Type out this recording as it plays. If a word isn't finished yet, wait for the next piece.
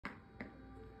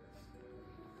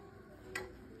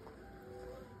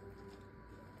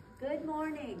Good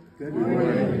morning. Good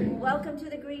morning. Welcome to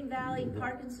the Green Valley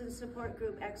Parkinson's Support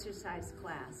Group exercise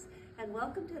class. And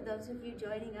welcome to those of you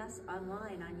joining us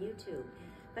online on YouTube.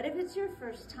 But if it's your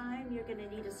first time, you're going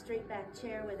to need a straight back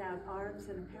chair without arms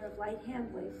and a pair of light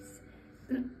hand weights.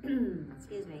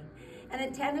 Excuse me. And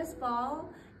a tennis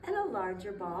ball and a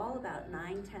larger ball, about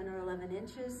 9, 10, or 11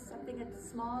 inches, something a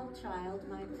small child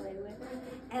might play with,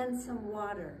 and some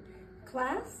water.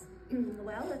 Class?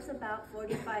 Well, it's about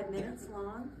 45 minutes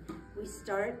long. We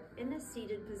start in a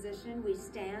seated position. We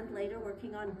stand later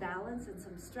working on balance and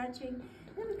some stretching.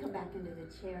 Then we come back into the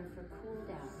chair for cool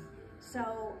down.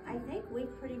 So I think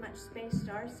we've pretty much spaced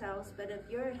ourselves, but if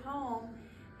you're at home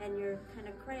and you're kind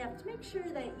of cramped, make sure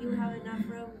that you have enough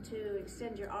room to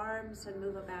extend your arms and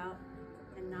move about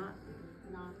and not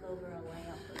knock over a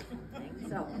layup or something.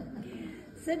 So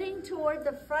sitting toward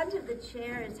the front of the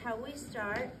chair is how we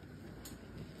start,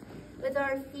 with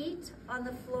our feet on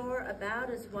the floor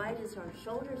about as wide as our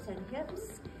shoulders and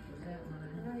hips. And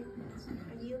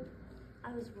are you?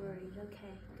 I was worried.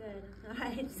 Okay, good. All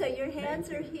right, so your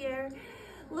hands are here.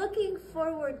 Looking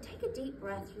forward, take a deep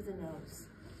breath through the nose.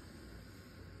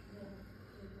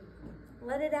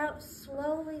 Let it out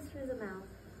slowly through the mouth.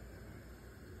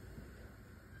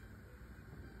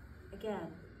 Again.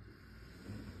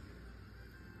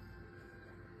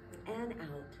 And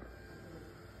out.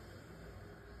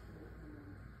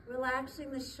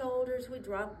 Relaxing the shoulders, we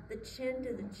drop the chin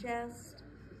to the chest.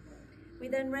 We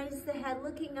then raise the head,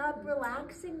 looking up,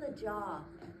 relaxing the jaw.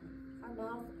 Our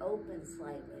mouth opens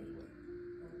slightly.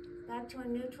 Back to a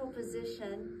neutral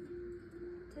position,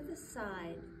 to the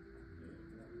side.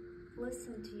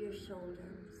 Listen to your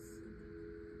shoulders.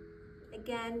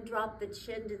 Again, drop the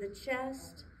chin to the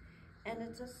chest, and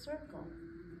it's a circle.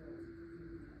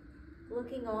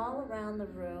 Looking all around the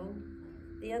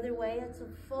room. The other way, it's a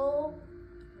full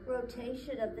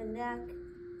rotation of the neck.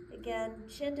 Again,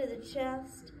 chin to the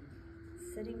chest,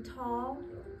 sitting tall,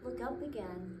 look up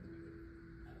again,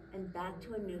 and back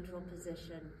to a neutral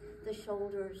position. The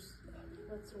shoulders,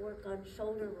 let's work on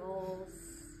shoulder rolls.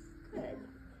 Good.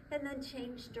 And then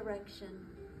change direction.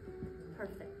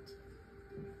 Perfect.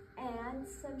 And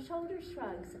some shoulder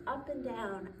shrugs, up and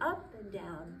down, up and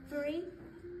down. 3,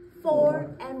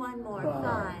 4, and one more,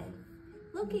 5.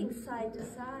 Looking side to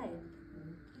side.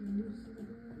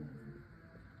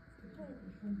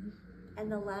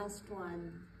 And the last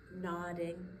one,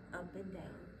 nodding up and down.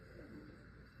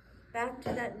 Back to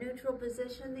that neutral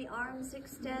position, the arms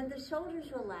extend, the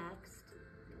shoulders relaxed.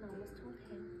 You can almost hold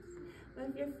hands.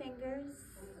 Move your fingers,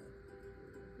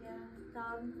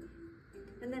 thumb.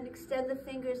 And then extend the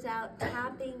fingers out,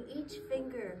 tapping each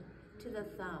finger to the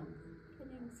thumb.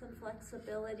 Getting some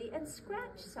flexibility and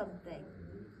scratch something.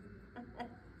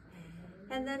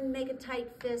 And then make a tight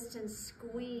fist and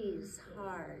squeeze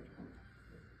hard.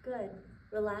 Good.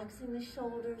 Relaxing the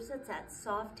shoulders. That's that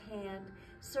soft hand.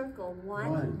 Circle.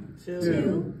 1,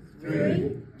 2,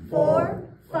 3, 4,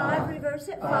 5. Reverse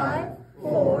it. 5,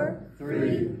 4,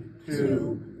 3,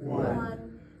 2,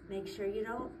 1. Make sure you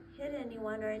don't hit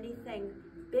anyone or anything.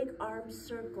 Big arm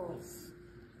circles.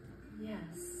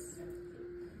 Yes.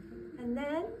 And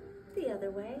then the other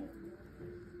way.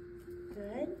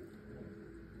 Good.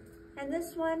 And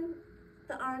this one,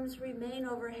 the arms remain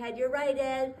overhead. You're right,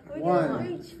 Ed. We're going to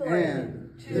reach for it.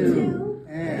 2,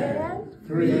 and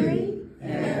 3,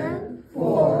 and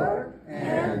 4,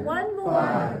 and one more.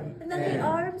 5, and then the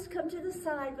arms come to the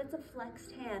side with the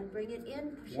flexed hand. Bring it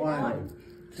in, push it out. 1,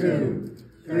 2,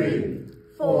 3,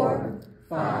 4,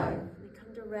 5. We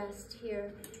come to rest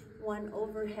here. One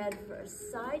overhead for a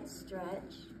side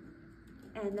stretch.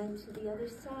 And then to the other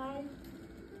side.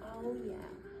 Oh, yeah.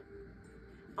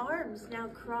 Arms now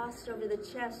crossed over the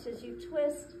chest as you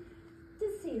twist to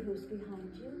see who's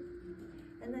behind you.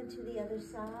 And then to the other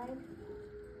side.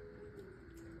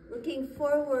 Looking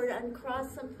forward,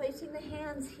 uncross them, placing the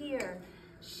hands here.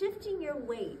 Shifting your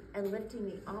weight and lifting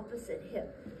the opposite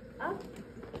hip. Up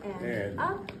and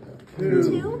up.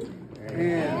 2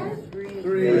 and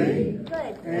 3.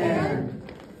 Good. And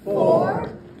 4.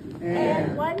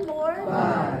 And one more.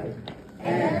 5.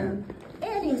 And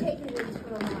Annie, take it into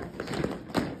a march.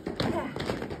 Yeah.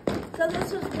 So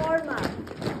this was warm up.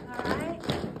 All right.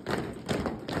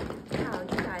 Wow,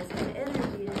 you guys have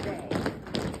energy today.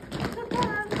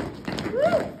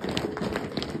 Woo!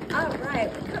 All right,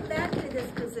 we come back to this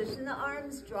position. The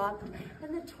arms drop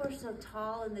and the torso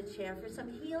tall in the chair for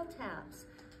some heel taps.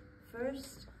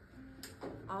 First,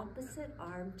 opposite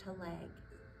arm to leg.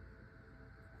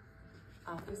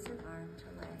 Opposite arm to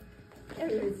leg.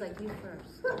 Everybody's like, you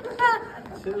first.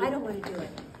 I don't want to do it.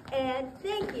 And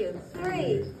thank you.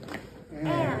 3,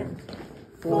 and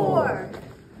 4,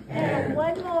 And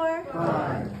one more.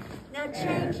 5. Now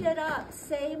change it up.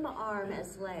 Same arm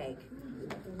as leg.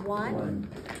 1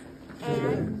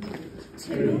 and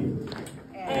 2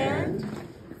 and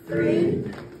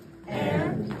 3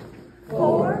 and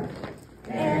 4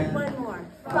 and one more.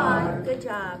 5. Good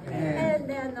job. And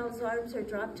then those arms are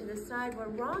dropped to the side. We're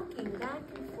rocking back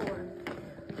and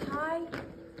forth. High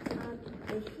up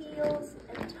the heels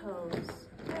and toes.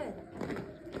 Good.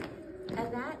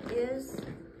 And that is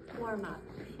warm up.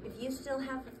 If you still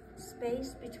have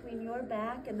space between your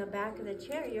back and the back of the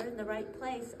chair, you're in the right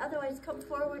place. Otherwise, come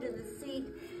forward in the seat,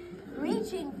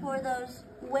 reaching for those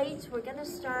weights. We're going to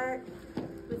start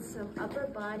with some upper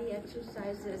body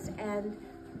exercises, and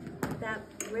that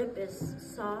grip is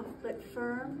soft but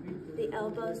firm. The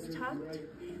elbows tucked.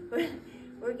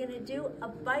 We're going to do a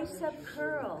bicep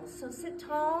curl. So sit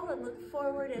tall and look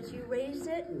forward as you raise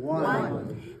it.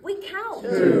 1. We count.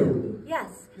 2.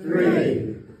 Yes.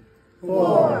 3.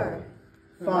 4.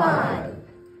 5.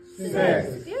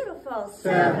 6. Beautiful.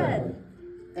 7.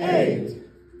 8.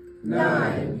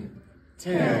 9.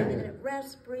 10. And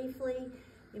rest briefly.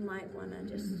 You might want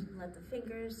to just let the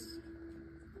fingers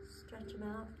stretch them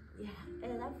out. Yeah,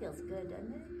 and that feels good,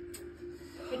 doesn't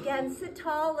it? Again, sit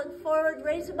tall, look forward,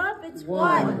 raise them up. It's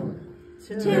 1,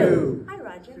 2. Hi,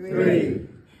 Roger. 3.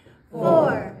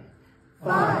 4.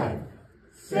 5.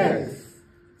 6.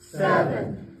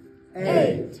 7.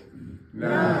 8.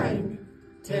 9.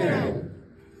 10.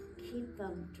 Keep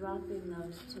them dropping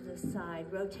those to the side,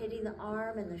 rotating the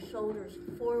arm and the shoulders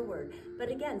forward. But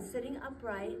again, sitting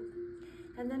upright,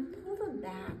 and then pull them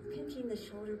back, pinching the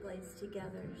shoulder blades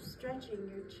together,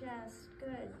 stretching your chest.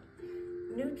 Good.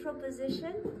 Neutral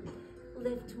position.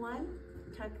 Lift 1,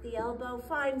 tuck the elbow,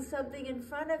 find something in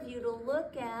front of you to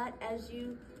look at as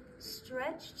you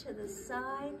stretch to the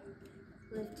side.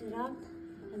 Lift it up,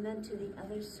 and then to the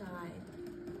other side.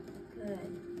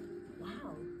 Good.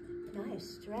 Wow,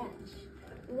 nice stretch.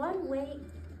 One weight,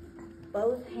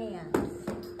 both hands.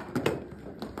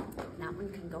 That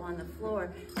one can go on the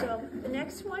floor. So the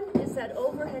next one is that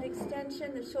overhead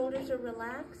extension. The shoulders are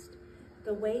relaxed.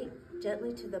 The weight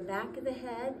gently to the back of the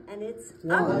head, and it's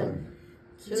up. 1,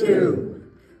 2,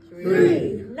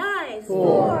 3. Nice.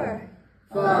 4,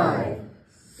 5,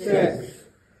 6,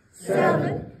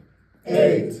 7,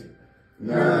 8,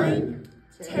 9,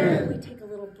 10. We take a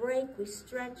little break. We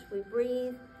stretch. We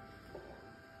breathe.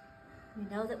 We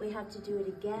know that we have to do it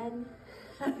again.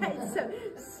 All right, so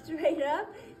straight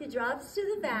up, it drops to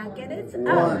the back, and it's up.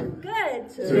 1, Good.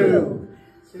 2,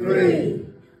 3,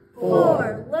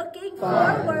 4, Looking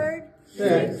 5, forward.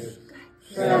 6,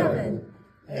 7,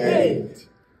 8,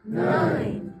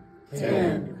 9, 10.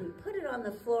 And we put it on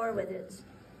the floor with its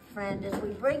friend as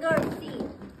we bring our feet,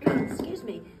 excuse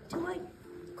me, to a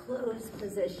closed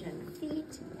position.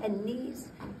 Feet and knees,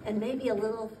 and maybe a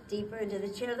little deeper into the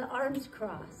chair. The arms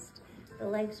crossed. The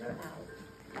legs are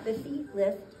out. The feet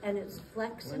lift, and it's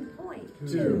flex and point.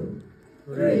 2,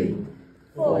 3,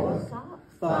 4, Soft.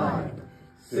 5,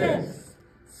 6,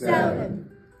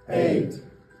 7, 8,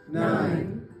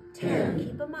 9, 10.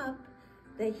 Keep them up.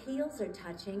 The heels are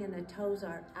touching, and the toes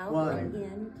are out 1, and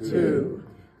in. 2,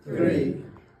 3,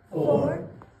 4.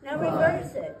 Now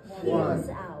reverse it. Heels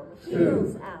 1, out. 2,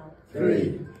 Heels out.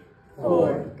 3,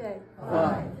 4, Good.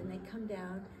 5. And they come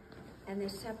down, and they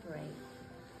separate.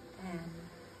 And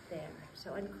there.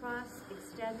 So uncross,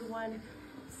 extend 1.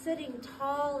 Sitting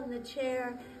tall in the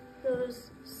chair, those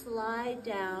slide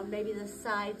down, maybe the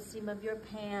side seam of your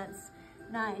pants.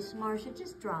 Nice. Marcia,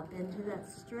 just drop into that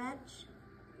stretch.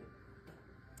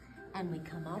 And we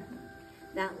come up.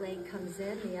 That leg comes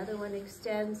in, the other one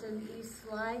extends, and you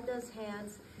slide those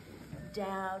hands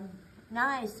down.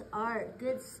 Nice, Art.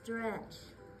 Good stretch.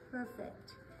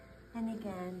 Perfect. And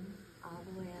again, all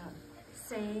the way up.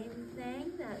 Same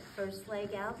thing, that first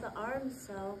leg out, the arms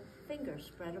so, fingers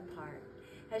spread apart.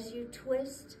 As you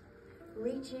twist,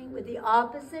 reaching with the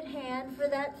opposite hand for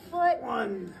that foot.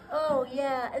 1. Oh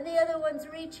yeah, and the other one's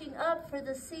reaching up for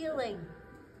the ceiling.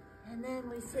 And then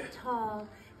we sit tall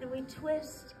and we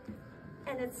twist,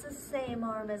 and it's the same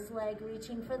arm as leg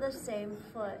reaching for the same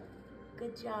foot.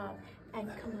 Good job. And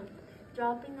come up.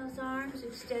 Dropping those arms,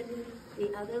 extending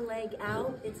the other leg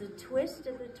out. It's a twist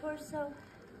of the torso,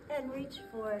 and reach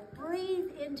for it.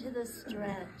 Breathe into the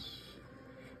stretch.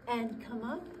 And come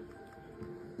up.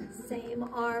 Same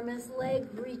arm as leg,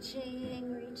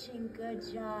 reaching, reaching. Good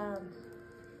job.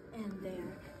 And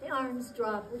there. The arms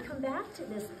drop. We come back to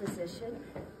this position.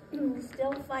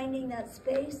 Still finding that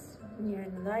space. And you're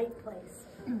in the right place.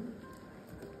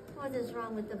 What is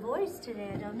wrong with the voice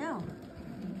today? I don't know.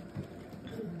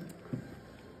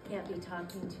 can't be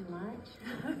talking too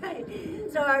much. All right,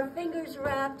 so our fingers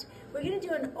wrapped. We're gonna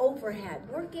do an overhead,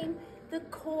 working the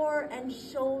core and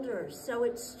shoulders. So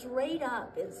it's straight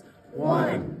up. It's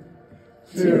 1,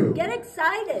 2, get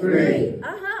excited. 3,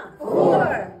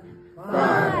 4,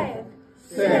 5,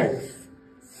 6,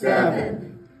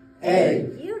 7,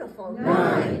 8, beautiful.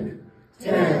 9,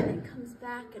 10. It comes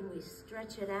back and we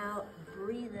stretch it out,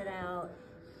 breathe it out.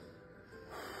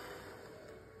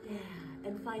 Yeah,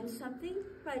 and find something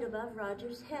right above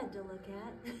Roger's head to look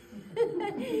at.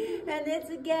 And it's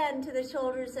again to the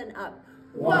shoulders and up.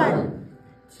 1,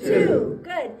 2,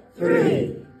 good.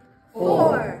 3,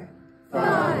 4,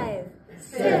 5,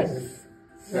 6,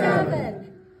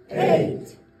 7,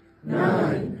 8,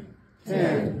 9,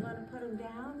 10. You want to put them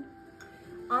down?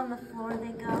 On the floor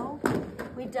they go.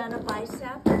 We've done a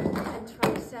bicep and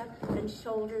tricep and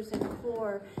shoulders and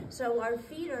core. So our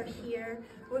feet are here.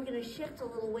 We're going to shift a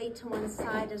little weight to one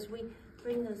side as we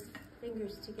bring those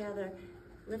fingers together,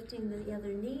 lifting the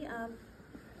other knee up.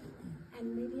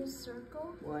 And maybe a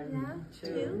circle. 1,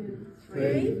 2,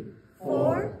 3,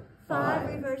 4, 5.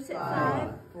 Reverse it.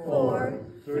 5, 4,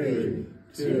 3,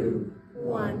 2,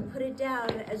 1. Put it down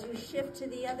as you shift to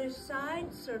the other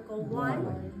side. Circle.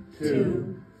 1,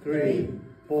 2, 3,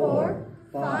 4,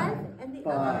 5, and the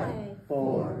other way.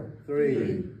 4,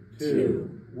 3,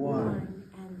 2, 1.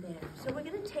 And there. So we're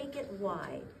going to take it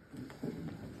wide.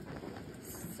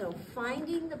 So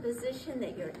finding the position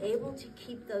that you're able to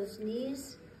keep those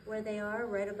knees where they are,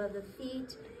 right above the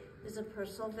feet, is a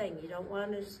personal thing. You don't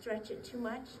want to stretch it too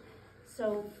much.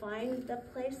 So find the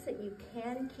place that you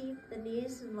can keep the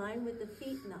knees in line with the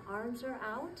feet and the arms are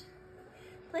out.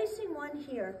 Placing one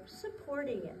here,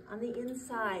 supporting it on the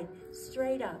inside,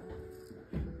 straight up.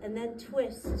 And then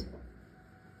twist.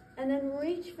 And then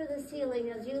reach for the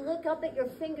ceiling as you look up at your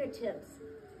fingertips.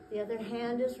 The other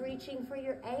hand is reaching for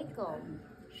your ankle,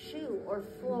 shoe, or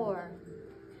floor.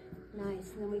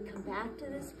 Nice. And then we come back to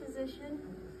this position.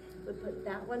 We put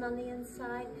that one on the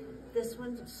inside. This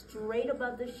one straight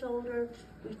above the shoulder.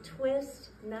 We twist.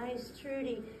 Nice,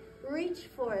 Trudy. Reach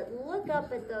for it. Look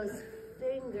up at those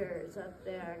fingers up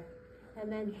there.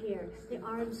 And then here, the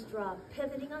arms drop,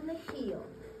 pivoting on the heel,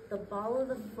 the ball of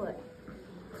the foot,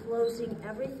 closing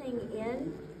everything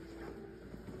in,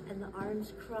 and the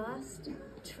arms crossed,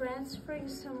 transferring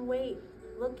some weight,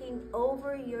 looking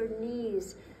over your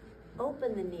knees.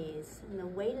 Open the knees, and the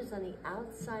weight is on the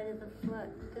outside of the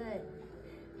foot. Good.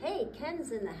 Hey,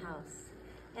 Ken's in the house.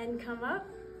 And come up.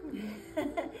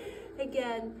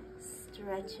 Again,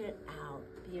 stretch it out.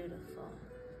 Beautiful.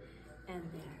 And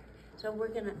there. So we're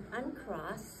going to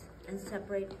uncross and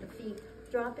separate the feet,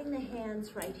 dropping the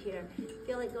hands right here.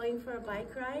 Feel like going for a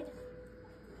bike ride?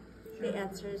 The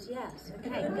answer is yes.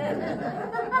 Okay, good.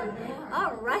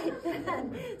 All right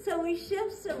then. So we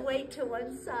shift some weight to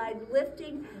one side,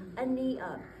 lifting a knee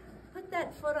up. Put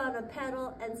that foot on a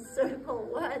pedal and circle.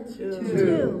 1,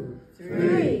 2,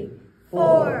 3,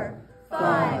 4,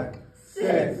 5,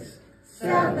 6,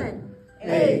 7,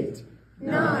 8,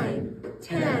 9,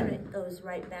 10. It goes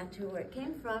right back to where it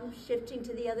came from, shifting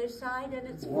to the other side, and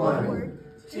it's forward.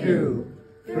 2,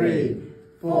 3,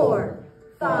 4,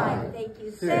 5, thank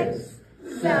you, 6,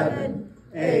 7,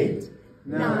 8,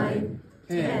 9,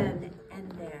 10,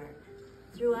 and there.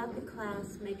 Throughout the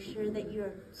class, make sure that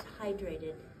you're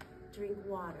hydrated, drink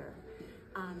water,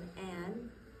 and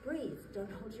breathe.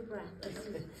 Don't hold your breath.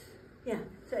 Yeah,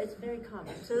 so it's very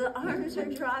common. So the arms are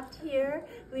dropped here.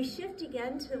 We shift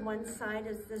again to one side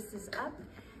as this is up,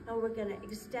 and we're going to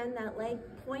extend that leg,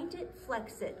 point it,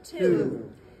 flex it.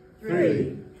 2,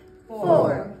 3,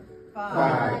 4,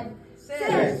 5,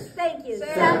 6, thank you,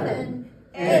 7,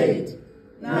 8,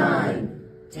 9,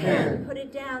 10. Put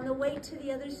it down, the weight to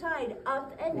the other side,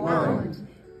 up and out. 1,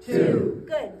 2,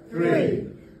 good. 3,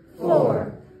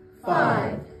 4,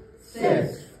 5,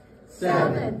 6,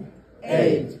 7,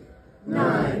 8,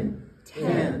 9,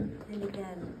 10. And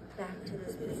again, back to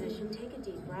this position. Take a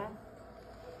deep breath.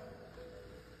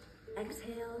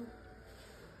 Exhale.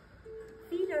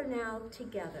 Feet are now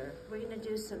together. We're going to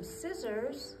do some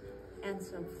scissors and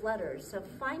some flutters. So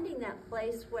finding that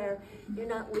place where you're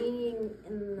not leaning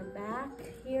in the back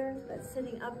here, but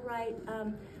sitting upright,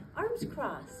 arms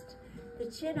crossed. The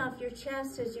chin off your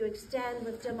chest as you extend,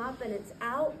 lift them up, and it's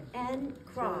out and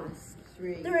cross.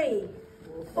 3,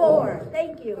 4,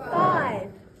 thank you,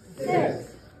 5,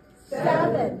 6,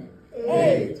 7,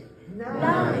 8,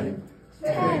 9,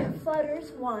 10.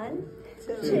 Flutters. 1,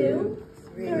 2,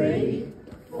 3,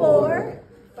 4,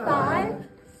 5,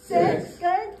 6,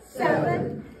 good,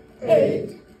 7,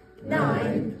 8,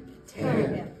 9,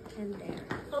 10. And there.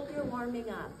 Hope you're warm. warming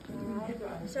up, all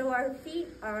right? So our feet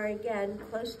are, again,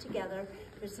 close together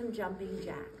for some jumping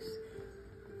jacks.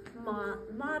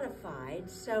 Modified,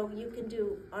 so you can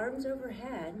do arms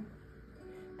overhead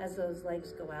as those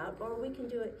legs go out, or we can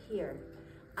do it here.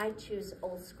 I choose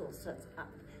old school, so it's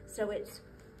up. So it's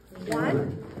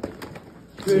 1,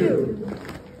 2,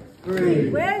 3.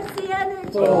 Where's the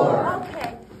energy? 4.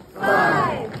 Okay.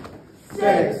 5,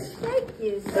 6. Thank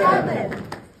you. 7,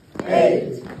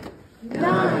 8,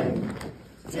 9,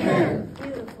 10.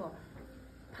 Beautiful.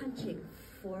 Punching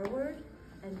forward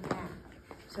and back.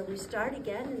 So we start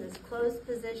again in this closed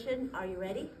position. Are you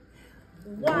ready?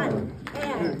 1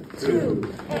 and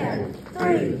 2 and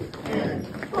 3 and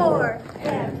 4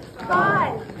 and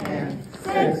 5 and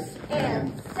 6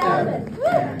 and 7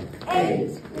 and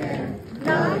 8 and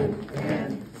 9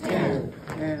 and 10.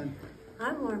 And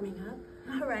I'm warming up.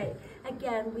 All right.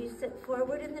 Again, we sit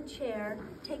forward in the chair.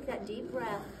 Take that deep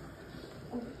breath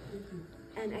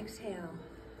and exhale.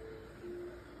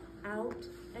 Out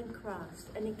and cross.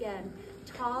 And again,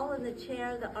 tall in the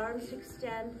chair, the arms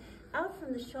extend out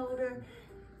from the shoulder,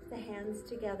 the hands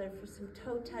together for some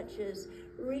toe touches.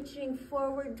 Reaching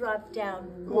forward, drop down.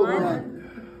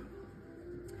 1,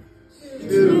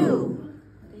 2.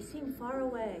 They seem far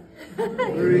away.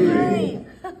 3.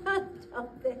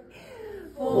 Don't they?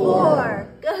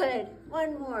 4. Good.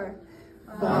 One more.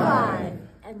 5.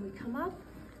 And we come up,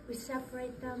 we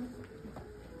separate them.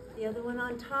 The other one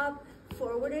on top,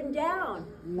 forward and down.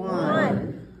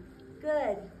 1.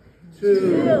 Good.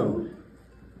 2.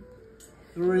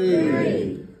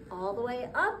 3. All the way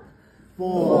up.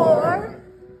 4.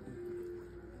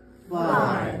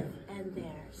 5. And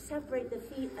there. Separate the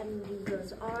feet underneath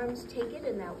those arms. Take it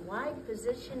in that wide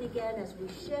position again as we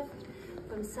shift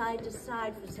from side to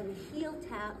side for some heel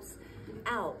taps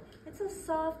out. It's a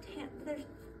soft hand, there's,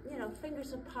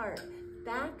 fingers apart.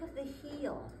 Back of the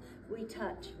heel, we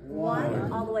touch.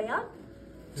 1, all the way up.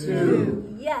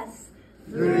 2, yes.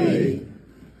 3.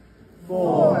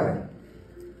 4.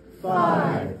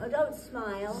 5. Oh, don't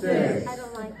smile. 6. I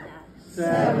don't like that.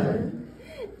 7.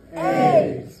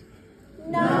 8.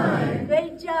 9.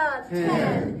 Great job. 10.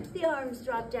 10. The arms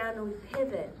drop down and we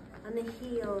pivot on the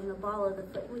heel and the ball of the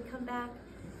foot. We come back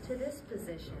to this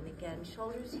position again.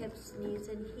 Shoulders, hips, knees,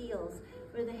 and heels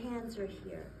where the hands are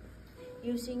here.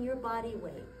 Using your body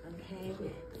weight, okay,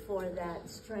 for that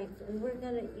strength. And we're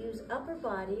going to use upper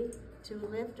body to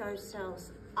lift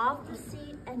ourselves off the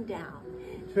seat and down.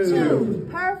 2.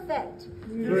 Perfect.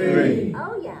 3.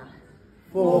 Oh, yeah.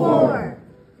 4.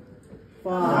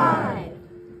 5.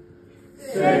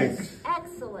 6.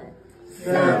 Excellent.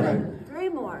 7. 3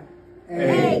 more.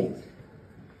 8.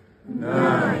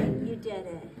 9. You did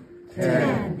it.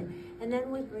 10. And then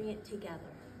we bring it together.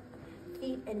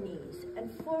 Feet and knees.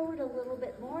 And forward a little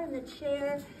bit more in the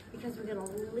chair because we're going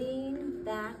to lean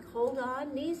back. Hold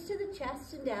on. Knees to the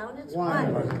chest and down. It's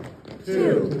 1,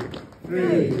 2,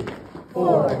 3,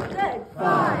 4. Good.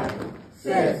 5,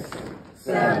 6,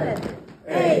 7,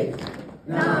 8,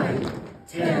 9,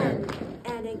 10.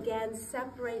 And again,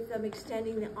 separate them,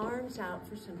 extending the arms out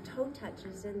for some toe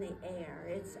touches in the air.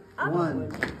 It's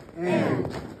upward. 1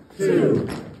 and 2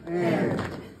 and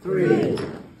 3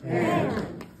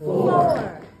 and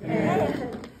 4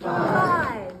 and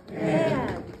 5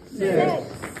 and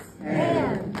 6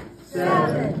 and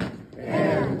 7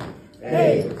 and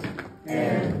 8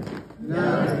 and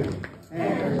 9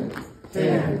 and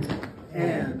 10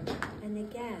 and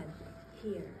again,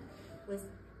 here with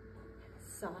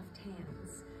soft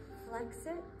hands. Flex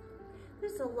it.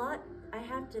 There's a lot I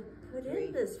have to put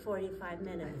in this 45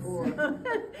 minutes.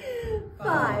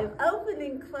 5. Open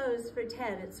and close for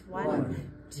 10. It's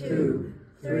 1, 2,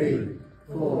 3,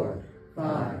 4,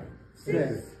 5,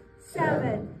 6,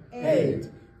 7, 8,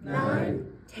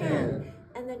 9, 10.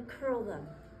 And then curl them.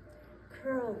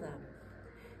 Curl them.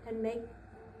 And make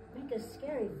a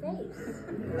scary face.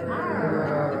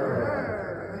 Arr.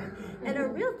 And a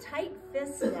real tight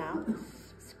fist now.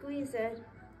 Squeeze it.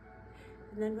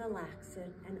 And then relax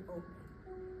it and open.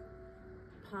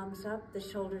 Palms up, the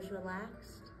shoulders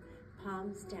relaxed.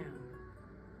 Palms down.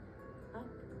 Up,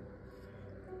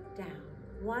 down.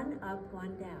 1 up,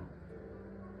 1 down.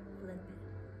 Flip it.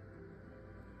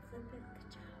 Flip it.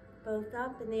 Good job. Both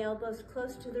up and the elbows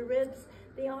close to the ribs.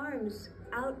 The arms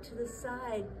out to the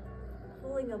side,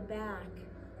 pulling them back.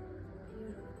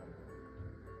 Beautiful.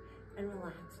 And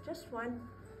relax. Just 1.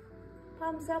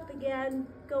 Palms up again.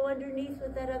 Go underneath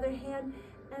with that other hand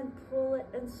and pull it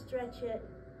and stretch it.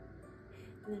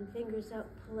 And then fingers up,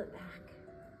 pull it back.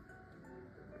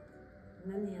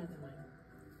 And then the other one.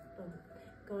 Boom.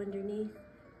 Go underneath,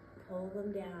 pull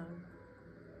them down.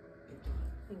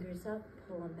 Fingers up,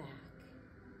 pull them back.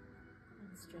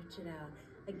 stretch it out.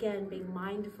 Again, being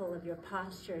mindful of your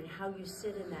posture and how you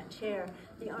sit in that chair.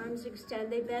 The arms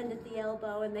extend, they bend at the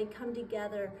elbow, and they come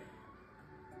together,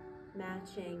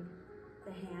 matching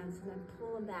the hands, and then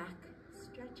pull them back,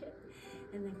 stretch it,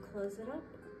 and then close it up,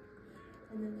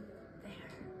 and then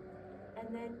there,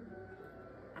 and then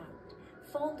out.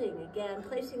 Folding again,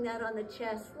 placing that on the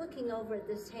chest, looking over at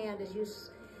this hand as you,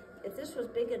 if this was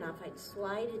big enough, I'd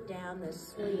slide it down the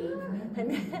sleeve,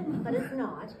 and then, but it's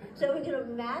not. So we're gonna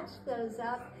match those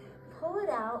up, pull it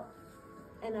out,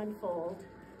 and unfold.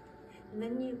 And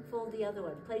then you fold the other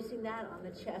one, placing that on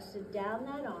the chest and down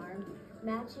that arm,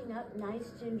 matching up,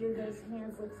 nice ginger, those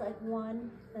hands looks like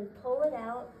one, then pull it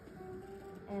out,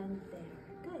 and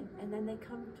there, good. And then they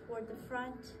come toward the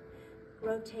front,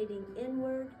 rotating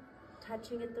inward,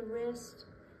 touching at the wrist,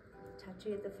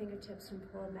 touching at the fingertips, and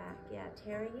pull back. Yeah,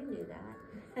 Terry, you knew that.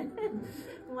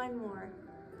 One more,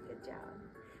 good job.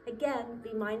 Again,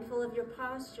 be mindful of your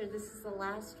posture. This is the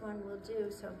last one we'll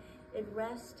do. So it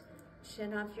rests,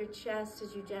 chin off your chest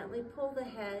as you gently pull the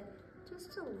head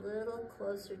just a little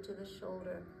closer to the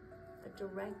shoulder. A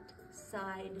direct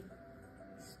side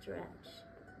stretch.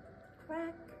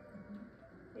 Crack.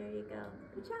 There you go.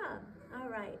 Good job. All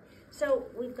right. So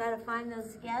we've got to find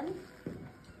those again.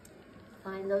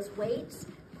 Find those weights,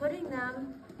 putting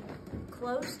them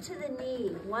close to the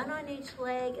knee, one on each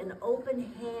leg, an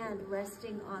open hand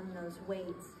resting on those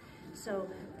weights. So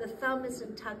the thumb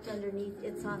isn't tucked underneath,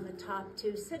 it's on the top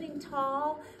too. Sitting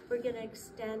tall, we're gonna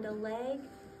extend a leg,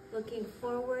 looking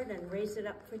forward and raise it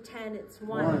up for 10. It's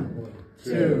 1,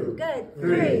 2, good,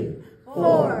 3,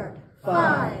 4,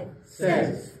 5,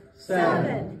 6,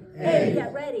 7, 8,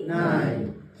 get ready,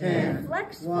 9, 10,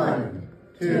 flex foot, 1,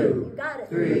 2, you got it,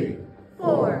 3,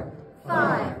 4,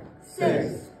 5,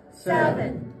 6,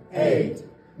 7, 8,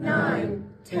 9,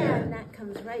 10. That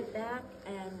comes right back,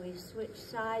 and we switch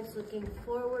sides, looking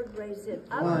forward, raise it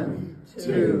up. 1,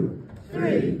 2,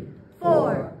 3,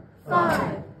 4,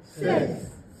 5, 6,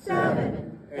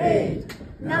 7, 8,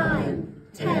 9,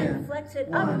 10. Flex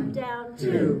it up, 1, down,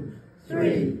 2,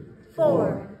 3,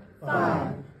 4,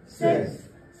 5, 6,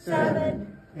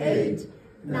 7, 8,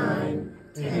 9,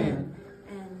 10.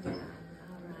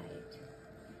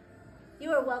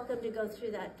 You are welcome to go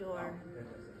through that door.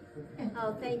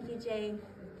 Oh, thank you, Jane.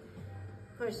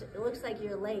 Of course, it looks like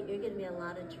you're late. You're going to be in a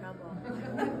lot of trouble.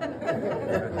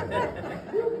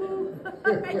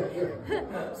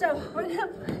 So we're going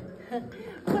to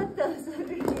put those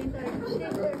underneath our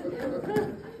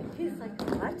chair. He's like,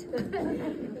 what?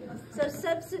 So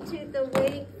substitute the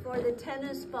weight for the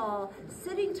tennis ball.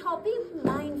 Sitting tall, be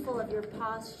mindful of your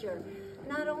posture.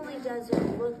 Not only does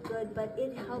it look good, but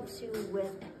it helps you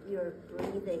with your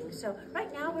breathing. So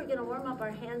right now we're going to warm up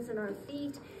our hands and our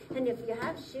feet. And if you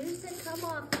have shoes that come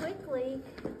off quickly,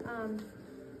 I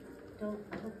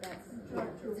hope that's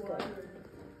good.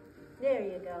 There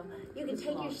you go. You can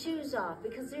take your shoes off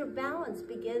because your balance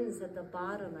begins at the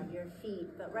bottom of your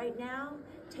feet. But right now,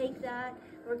 take that.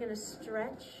 We're going to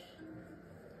stretch,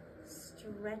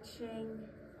 stretching,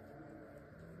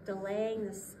 delaying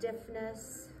the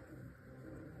stiffness.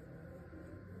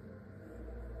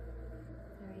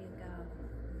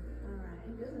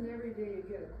 Isn't every day you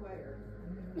get a choir?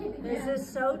 This is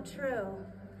so true.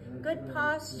 Good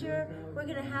posture. We're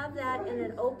going to have that in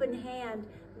an open hand,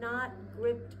 not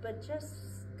gripped, but just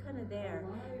kind of there.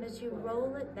 As you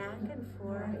roll it back and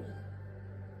forth.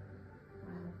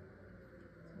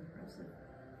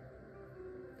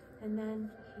 And then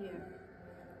here.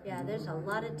 Yeah, there's a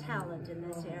lot of talent in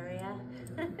this area.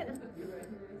 And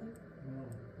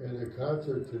the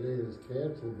concert today is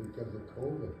canceled because of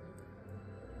COVID.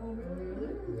 Oh,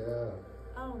 really? Yeah.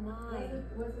 Oh, my.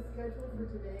 Was it scheduled for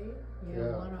today?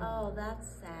 Yeah. Oh, that's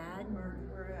sad.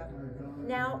 We're at.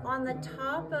 Now, on the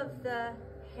top of the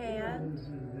hand,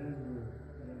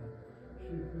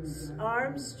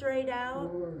 arms straight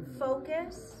out,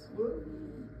 focus.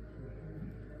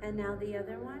 And now the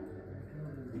other one.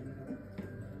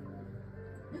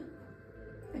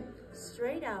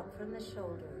 Straight out from the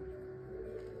shoulder.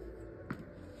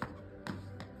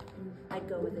 I'd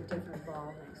go with a different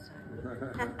ball next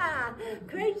time.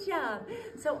 Great job.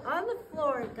 So on the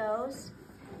floor it goes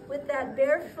with that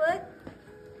bare foot.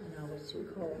 No, it's too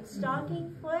cold.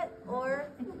 Stocking foot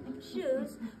or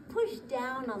shoes. Push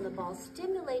down on the ball,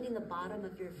 stimulating the bottom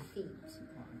of your feet.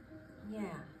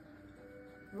 Yeah.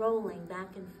 Rolling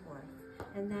back and forth.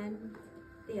 And then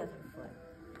the other foot.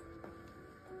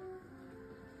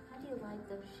 How do you like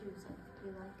those shoes? Do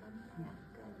you like them? Yeah,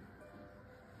 good.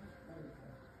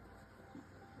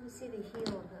 Let me see the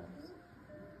heel of those.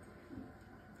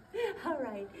 All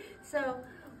right, so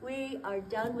we are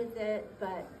done with it,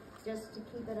 but just to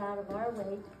keep it out of our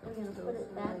weight, we're going to put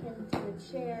it back into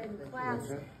the chair in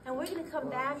class, and we're going to come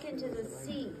back into the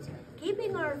seat,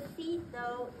 keeping our feet,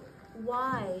 though,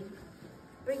 wide,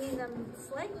 bringing them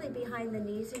slightly behind the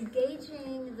knees,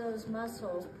 engaging those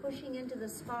muscles, pushing into the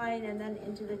spine and then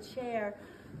into the chair.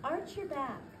 Arch your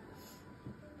back,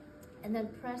 and then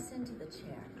press into the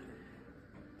chair.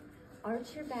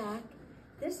 Arch your back.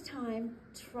 This time,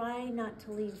 try not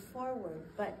to lean forward,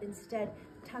 but instead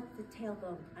tuck the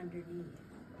tailbone underneath.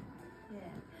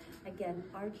 Yeah. Again,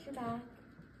 arch your back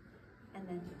and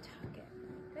then tuck it.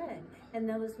 Good. And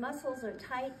those muscles are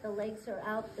tight, the legs are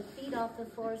out, the feet off the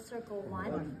floor. Circle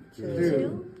 1,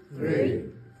 2, 3,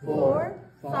 4,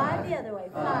 5. The other way.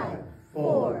 5,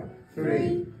 4,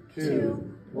 3,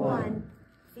 2, 1.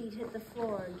 Feet hit the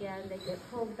floor again. They get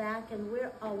pulled back, and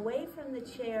we're away from the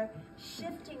chair,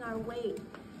 shifting our weight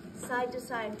side to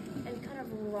side and kind of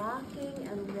rocking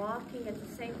and walking at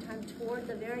the same time toward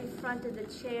the very front of the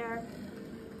chair.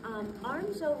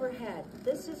 Arms overhead.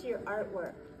 This is your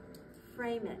artwork.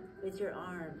 Frame it with your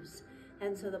arms.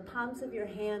 And so the palms of your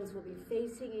hands will be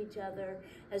facing each other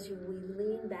as we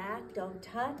lean back. Don't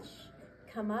touch.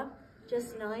 Come up.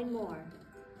 Just 9 more.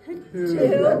 2.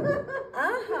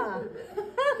 Uh-huh.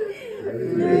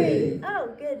 3.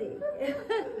 Oh, goody.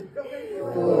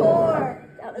 4.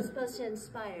 That was supposed to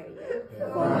inspire you.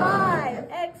 5.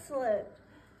 Excellent.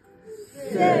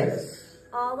 6.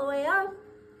 All the way up.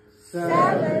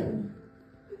 7.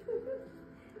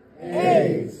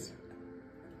 8.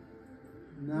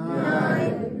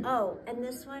 9. Oh, and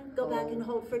this one, go back and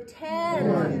hold for 10.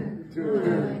 1,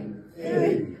 2,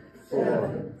 3,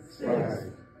 4,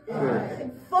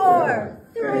 5, 4,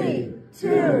 3,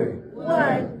 2,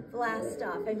 1. Blast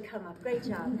off and come up. Great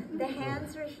job. The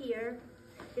hands are here.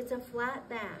 It's a flat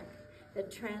back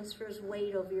that transfers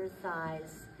weight over your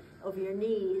thighs, over your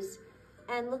knees,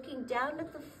 and looking down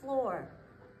at the floor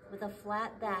with a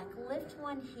flat back. Lift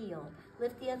one heel.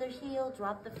 Lift the other heel.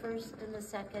 Drop the first and the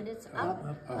second. It's up,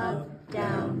 up,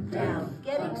 down, down.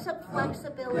 Getting some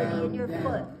flexibility in your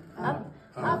foot. Up,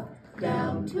 up,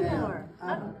 down. 2 more.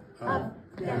 Up, up,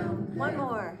 down. 1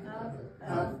 more.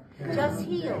 Just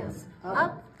heels.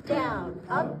 Up, down,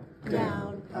 up,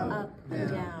 down, up,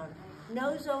 down.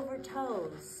 Nose over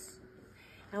toes.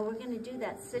 Now we're going to do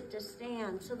that sit to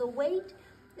stand. So the weight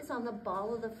is on the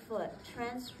ball of the foot,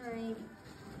 transferring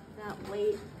that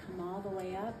weight. Come all the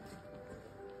way up.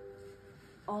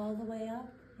 All the way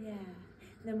up. Yeah.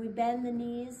 Then we bend the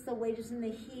knees. The weight is in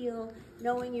the heel.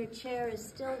 Knowing your chair is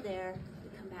still there, you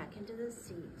come back into the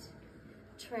seat.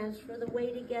 Transfer the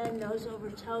weight again, nose over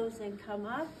toes, and come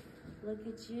up. Look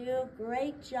at you.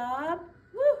 Great job.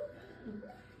 Woo!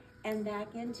 And back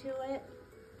into it.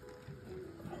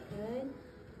 Good.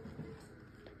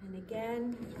 And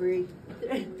again. 3.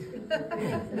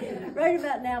 Right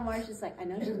about now, Marcia's like, I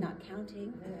know she's not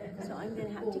counting, so I'm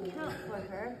going to have to count for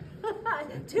her.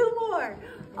 2 more.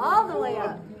 All the way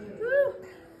up. Woo!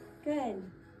 Good.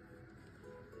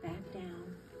 Back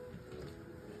down.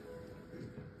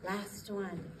 Last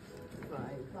one. 5.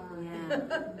 Yeah.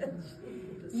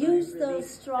 Use those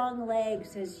strong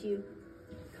legs as you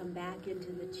come back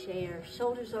into the chair.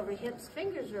 Shoulders over hips,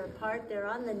 fingers are apart, they're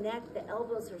on the neck, the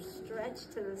elbows are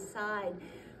stretched to the side.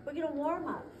 We're going to warm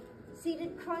up.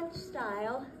 Seated crunch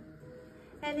style.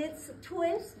 And it's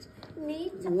twist,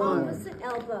 knee to 1, opposite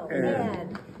elbow.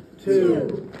 and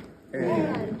 2,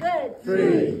 and good.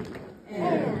 3,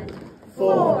 and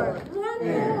 4. 1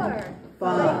 more.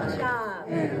 5, Great job.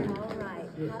 and All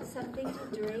right. Have something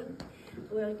to drink.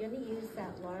 We're going to use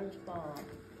that large ball.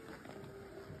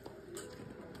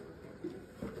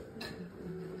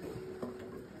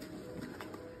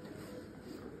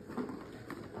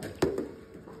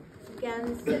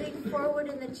 Again, sitting forward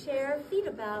in the chair, feet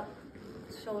about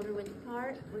shoulder width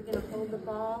apart. We're going to hold the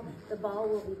ball. The ball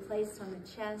will be placed on the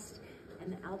chest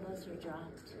and the elbows are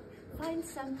dropped. Find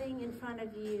something in front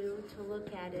of you to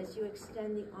look at as you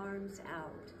extend the arms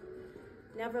out.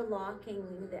 Never locking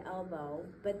the elbow,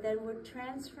 but then we're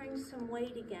transferring some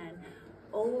weight again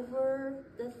over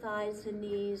the thighs and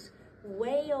knees,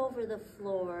 way over the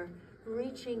floor,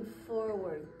 reaching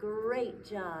forward. Great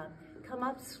job. Come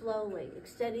up slowly,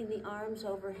 extending the arms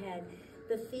overhead.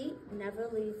 The feet never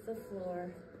leave the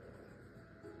floor.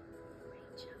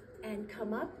 Great job. And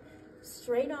come up,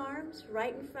 straight arms,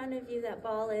 right in front of you, that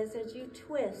ball is, as you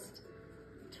twist.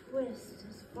 Twist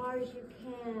as far as you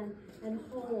can and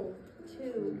hold.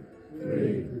 2,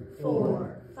 3,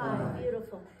 4, 5.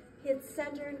 Beautiful. Hit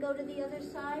center and go to the other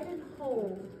side and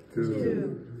hold.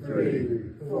 2,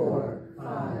 3, 4,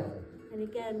 5. And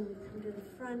again, we come to the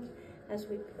front as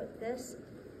we put this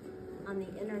on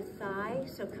the inner thigh.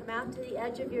 So come out to the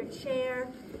edge of your chair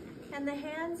And the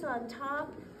hands on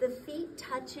top, the feet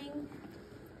touching,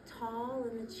 tall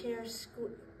in the chair.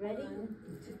 Ready? 1,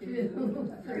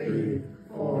 2, 3,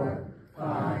 4,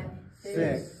 5,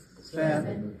 6,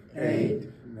 7, 8,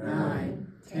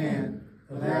 9, 10,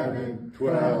 11,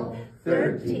 12,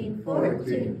 13,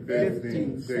 14,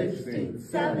 15, 16,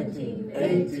 17,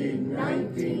 18,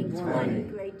 19, 20.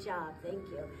 Great job, thank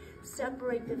you.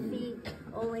 Separate the feet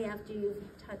only after you've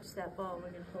touched that ball.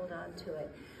 We're going to hold on to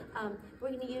it. We're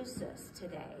going to use this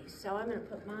today. So I'm going to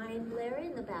put mine, Larry,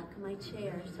 in the back of my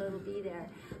chair so it'll be there.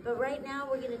 But right now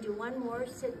we're going to do one more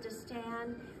sit to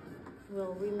stand.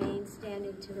 We'll remain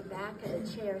standing to the back of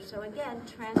the chair. So again,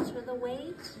 transfer the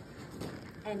weight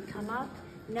and come up.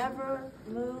 Never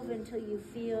move until you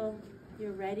feel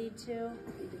you're ready to.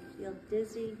 If you feel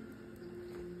dizzy,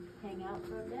 hang out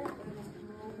for a bit. We're going to come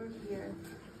over here.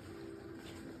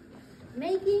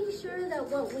 Making sure that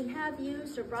what we have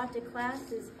used or brought to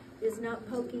class is not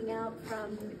poking out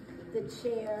from the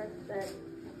chair, but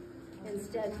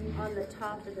instead on the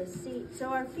top of the seat. So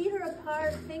our feet are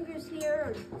apart, fingers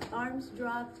here, or arms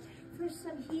dropped. For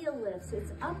some heel lifts,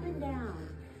 it's up and down.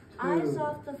 Eyes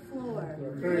off the floor.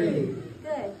 3,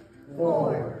 Good.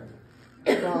 4,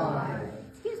 5,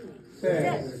 Excuse me.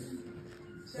 6,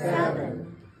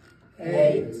 7,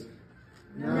 8,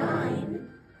 9,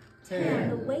 The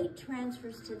 10. weight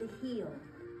transfers to the heel.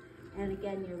 And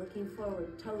again, you're looking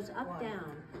forward. Toes up,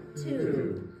 down.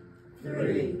 2,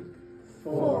 3,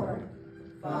 4,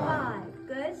 5.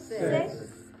 Good. 6,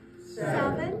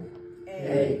 7,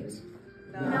 8,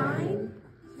 9,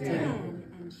 10.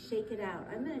 And shake it out.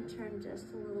 I'm going to turn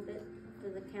just a little bit for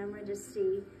the camera to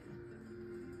see.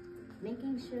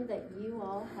 Making sure that you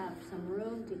all have some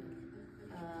room to,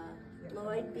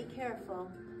 Lloyd, be careful.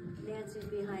 Nancy's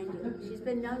behind you. She's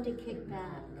been known to kick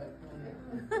back.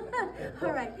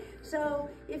 All right, so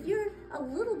if you're a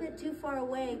little bit too far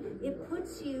away, it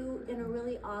puts you in a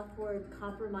really awkward,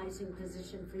 compromising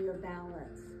position for your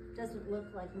balance. Doesn't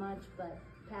look like much, but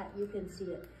Pat, you can see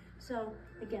it. So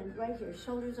again, right here,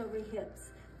 shoulders over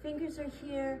hips. Fingers are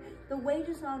here. The weight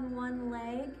is on one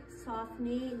leg, soft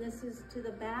knee. This is to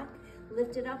the back.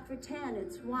 Lift it up for 10.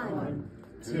 It's 1,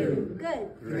 2,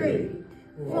 good. 3,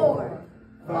 4,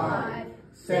 5,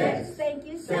 6, thank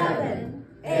you, 7,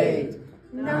 8,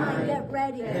 9, get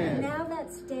ready. 10. Now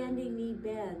that standing knee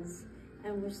bends,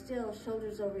 and we're still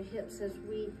shoulders over hips as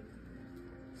we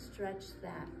stretch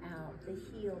that out, the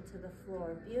heel to the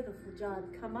floor. Beautiful job.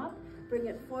 Come up, bring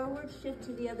it forward, shift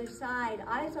to the other side.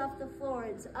 Eyes off the floor,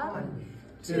 it's up. 1,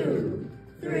 2,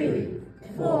 3,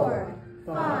 4,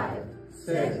 5,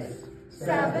 6,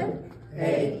 7,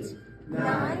 8,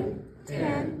 9,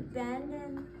 10. Bend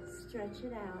and stretch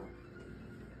it out.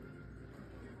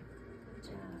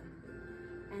 Good job.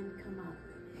 And come up.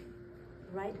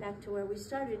 Right back to where we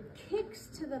started. Kicks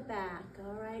to the back,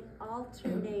 all right?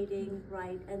 Alternating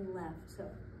right and left. So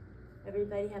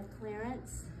everybody have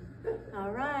clearance?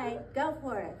 All right, go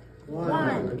for it.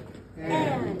 1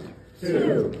 and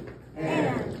 2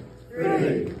 and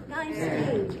 3. Nice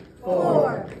speed.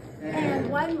 4 and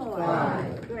 1 more.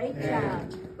 5. Great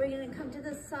job. We're going to come to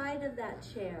the side of that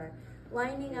chair,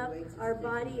 lining up our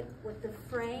body with the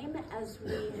frame as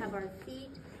we have our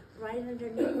feet right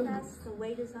underneath us. The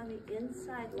weight is on the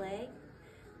inside leg,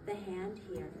 the hand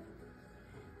here.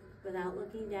 Without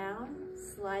looking down,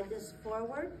 slide this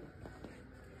forward.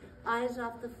 Eyes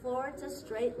off the floor. It's a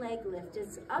straight leg lift.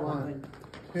 It's up. 1,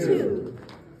 2,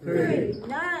 3.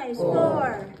 Nice.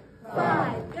 4,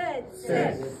 5. Good.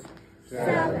 6,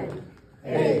 7,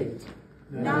 8,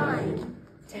 9,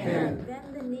 10.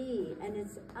 Bend the knee, and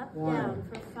it's up, 1, down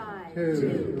for 5.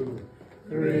 2,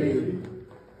 3,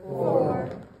 4,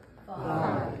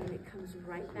 5. And it comes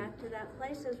right back to that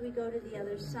place as we go to the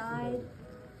other side.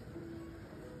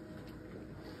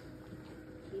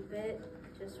 Keep it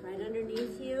just right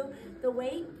underneath you. The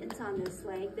weight, it's on this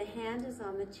leg. The hand is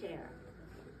on the chair.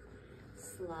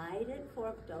 Slide it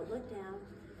forward. Don't look down.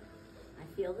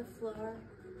 I feel the floor.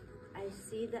 I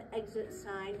see the exit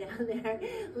sign down there.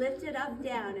 Lift it up,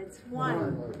 down. It's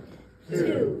 1,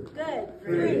 2, good.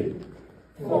 3,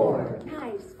 4,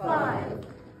 nice. 5,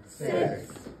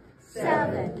 6,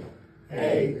 7,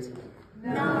 8,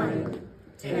 9,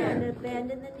 10. And a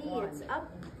bend in the knee. It's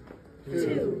up.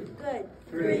 2, good.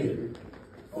 3,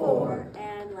 4,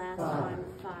 and last one,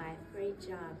 5. Great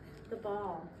job. The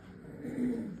ball.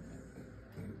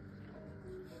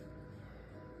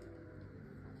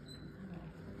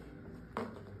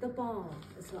 The ball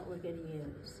is what we're going to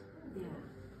use. Yeah.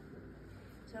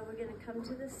 So we're going to come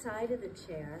to the side of the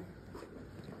chair.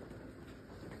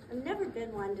 I've never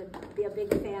been one to be a big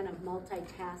fan of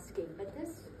multitasking, but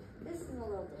this this is a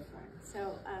little different.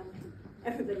 So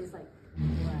everybody's like,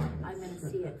 well, I'm going to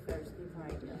see it first before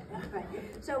I do it. All right.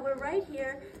 So we're right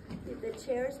here. The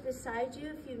chair's beside you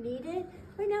if you need it.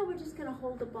 Right now we're just going to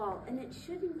hold the ball, and it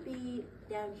shouldn't be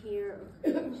down here.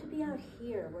 It should be out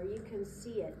here where you can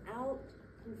see it, out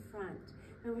in front.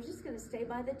 And we're just going to stay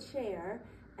by the chair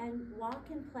and walk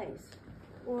in place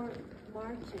or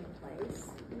march in place,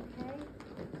 okay?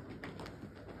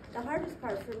 The hardest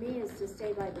part for me is to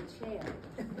stay by the chair.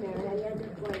 Mary, I end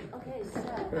up going, okay,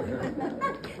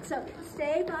 so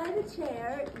stay by the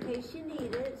chair in case you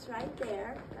need it. It's right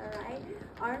there, all right?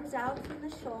 Arms out from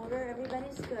the shoulder.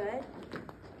 Everybody's good.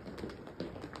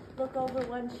 Look over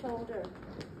one shoulder.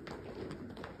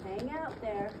 Hang out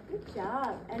there. Good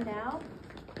job. And now,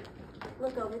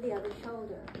 look over the other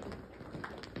shoulder.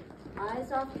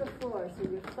 Eyes off the floor, so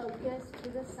you're focused to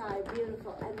the side.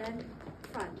 Beautiful. And then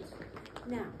front.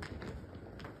 Now,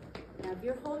 if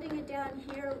you're holding it down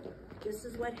here, this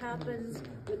is what happens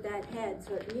with that head.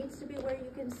 So it needs to be where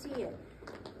you can see it.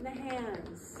 And the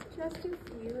hands, just a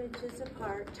few inches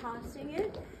apart, tossing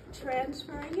it,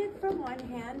 transferring it from one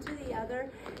hand to the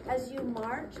other as you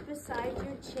march beside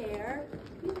your chair.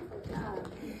 Beautiful job.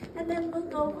 And then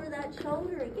look over that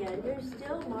shoulder again. You're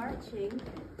still marching,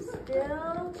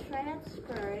 still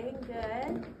transferring.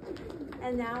 Good.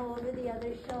 And now over the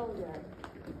other shoulder.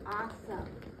 Awesome.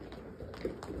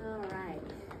 All right.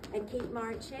 And keep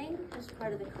marching. That's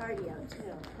part of the cardio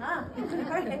too. Huh? All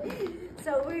right.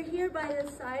 So we're here by the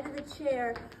side of the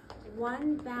chair.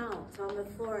 One bounce on the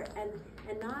floor and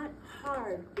not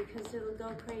hard because it'll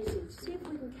go crazy. See if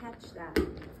we can catch that.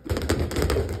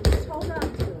 Just hold on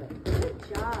to it. Good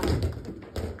job.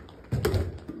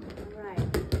 All right.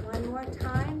 One more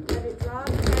time. Let it drop.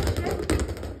 Catch it.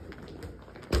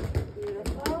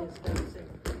 Beautiful.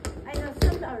 I know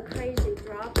some are crazy.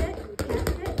 Drop it and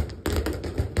catch it.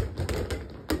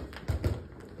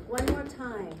 One more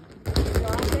time.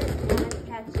 Drop it and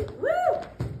catch it. Woo!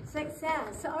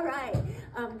 Success. All right.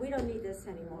 We don't need this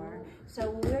anymore.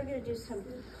 So we're going to do some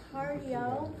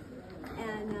cardio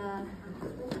and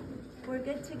we're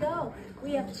good to go.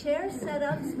 We have chair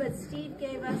setups, but Steve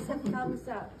gave us a thumbs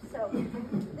up. So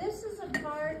this is a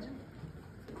part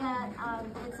that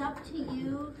it's up to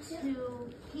you to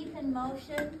keep in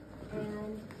motion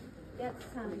and get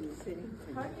some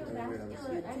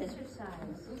cardiovascular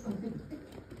exercise.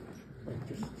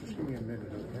 Just give me a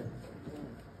minute, okay?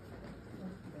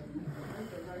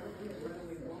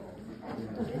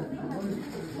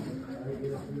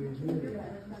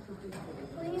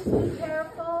 Please be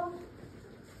careful.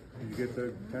 Did you get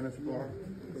the tennis ball?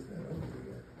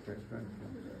 Okay, thank you.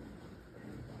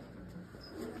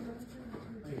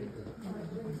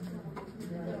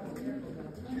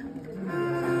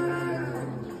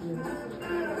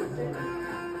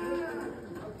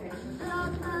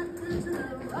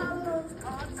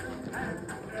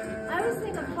 I always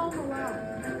think of Home Alone.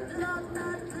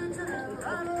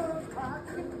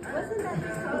 Wasn't that the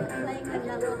song playing in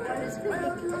the little one? It's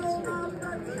really close to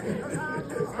me.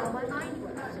 That's how my mind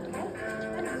works, okay?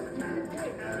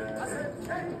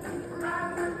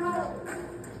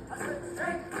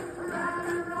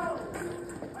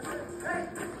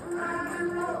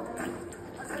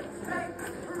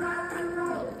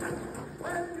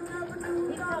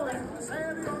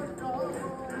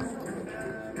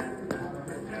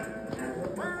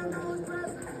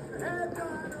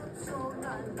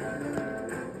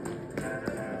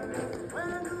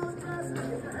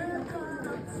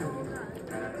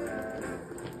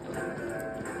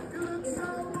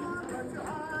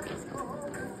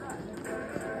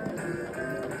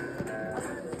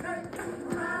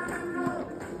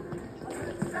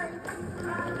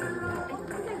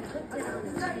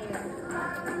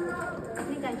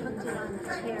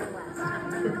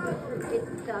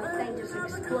 The thing just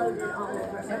exploded all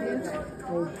over everywhere.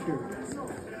 Oh, shoot.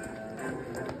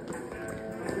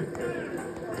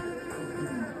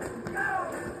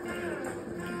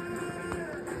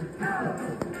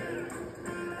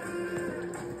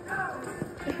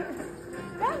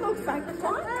 That looks like the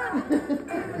fun.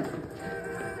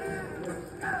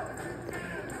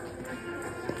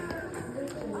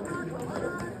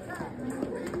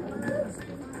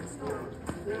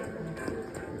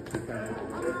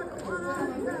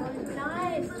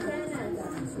 Nice tennis.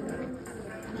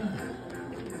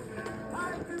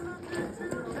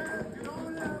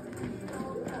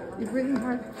 You're breathing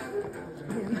hard.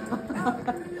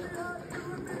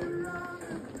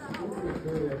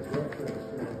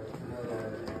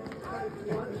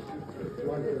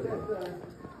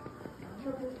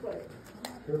 Triple play.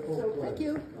 Thank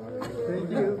you. Thank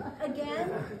you. Again?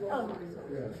 Oh,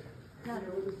 Yeah.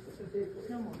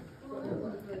 No more.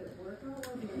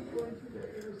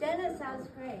 Dennis, that was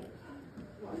great.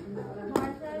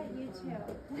 Martha, you too.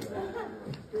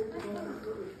 Okay,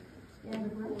 and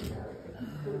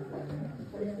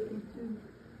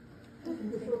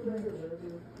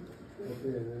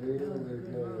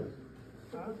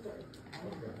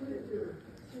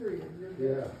then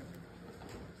yeah.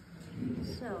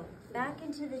 So, back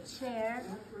into the chair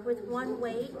with one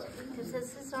weight, because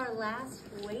this is our last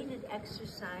weighted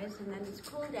exercise, and then it's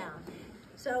cool down.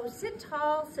 So sit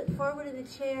tall, sit forward in the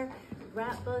chair,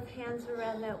 wrap both hands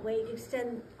around that weight,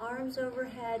 extend arms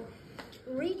overhead,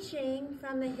 reaching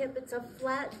from the hip. It's a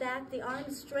flat back, the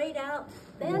arms straight out,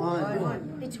 bend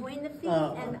between the feet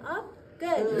and up.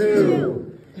 Good.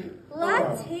 2.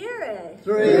 Let's hear it.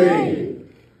 3.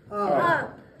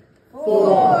 Up.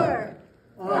 4.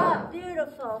 Up.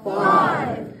 Beautiful.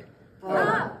 5.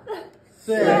 Up.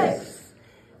 6.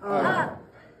 Up.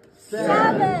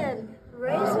 7.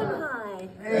 Raise them high.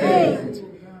 8.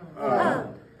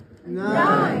 Up.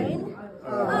 9.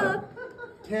 Up.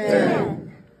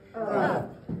 10. Up.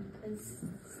 And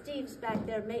Steve's back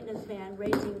there, maintenance man,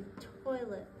 raising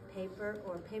toilet paper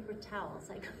or paper towels.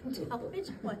 I couldn't tell which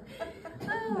one.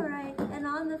 All right, and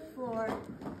on the floor.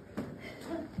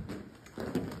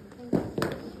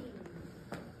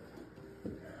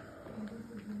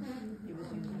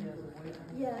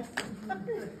 Yes.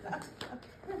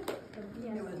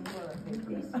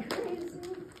 He's crazy.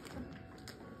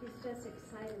 He's just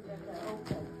excited that they're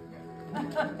open. I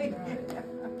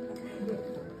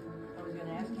was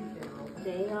gonna ask you if they were open.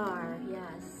 They are,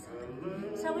 yes.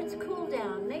 So it's cool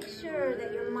down. Make sure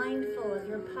that you're mindful of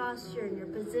your posture and your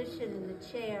position in the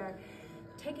chair.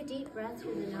 Take a deep breath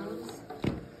through the nose.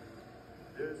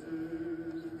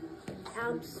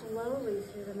 Out slowly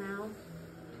through the mouth.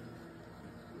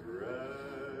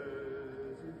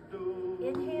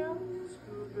 Inhale.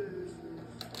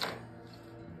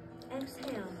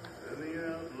 Exhale.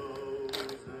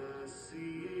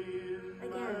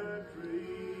 Again.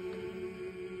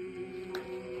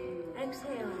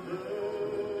 Exhale.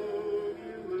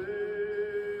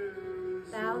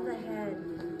 Bow the head.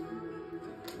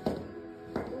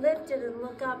 Lift it and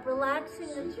look up, relaxing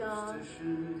the jaw.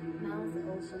 Mouth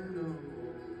open.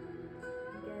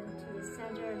 Again to the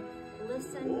center.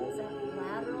 Listen to that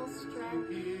lateral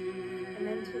stretch. And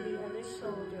then to the other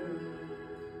shoulder.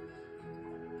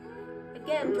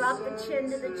 Again, drop the chin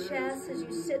to the chest as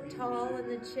you sit tall in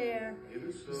the chair.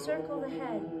 Circle the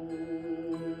head.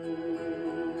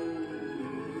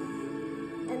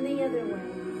 And the other way.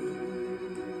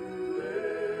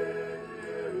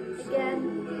 Again,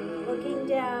 looking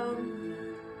down.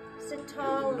 Sit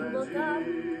tall and look up.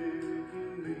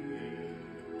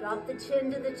 Drop the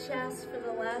chin to the chest for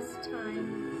the last time.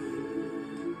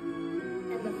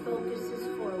 And the focus is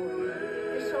forward.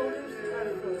 The shoulders are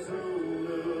forward.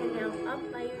 And now up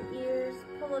by your ears,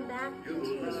 pull them back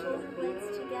into the shoulder blades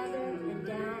together and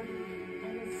down.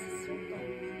 And it's a circle.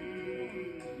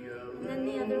 And then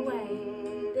the other way.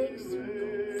 Big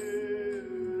circles.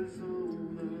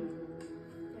 They're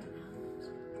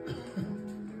out.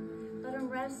 Let them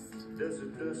rest.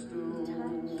 Touch.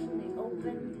 They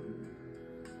open.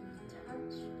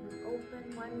 Touch. Open.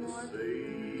 One more.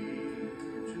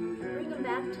 Bring them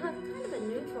back to kind of a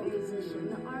neutral position.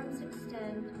 The arms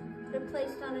extend. They're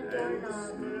placed on a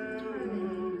doorknob.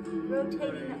 Turning.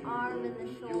 Rotating the arm and the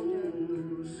shoulder.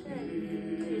 Good.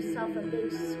 Give yourself a big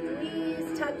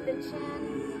squeeze. Tuck the chin.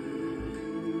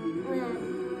 And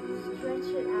stretch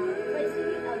it out. Placing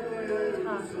the other one on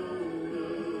top.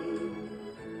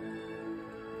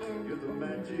 And,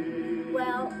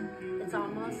 well, it's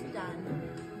almost done.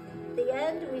 At the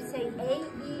end, we say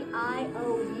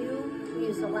A-E-I-O-U. We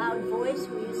use a loud voice.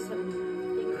 We use some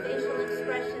big facial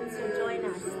expressions, so join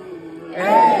us.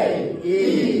 A-E-I-O-U.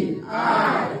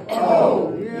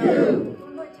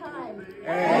 One more time.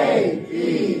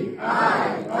 A-E-I-O-U.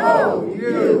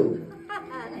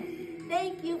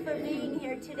 Thank you for being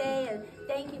here today, and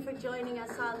thank you for joining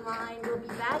us online. We'll be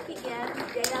back again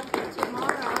day after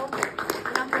tomorrow,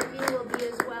 and I hope you will be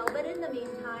as well. But in the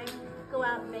meantime, go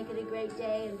out and make it a great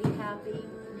day and be happy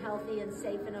and healthy and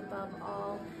safe, and above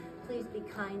all, please be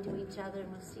kind to each other, and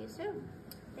we'll see you soon.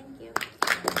 Thank you.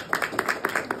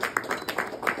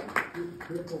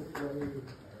 Triple play.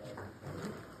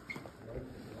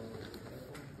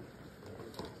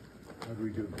 How do we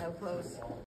do? How close?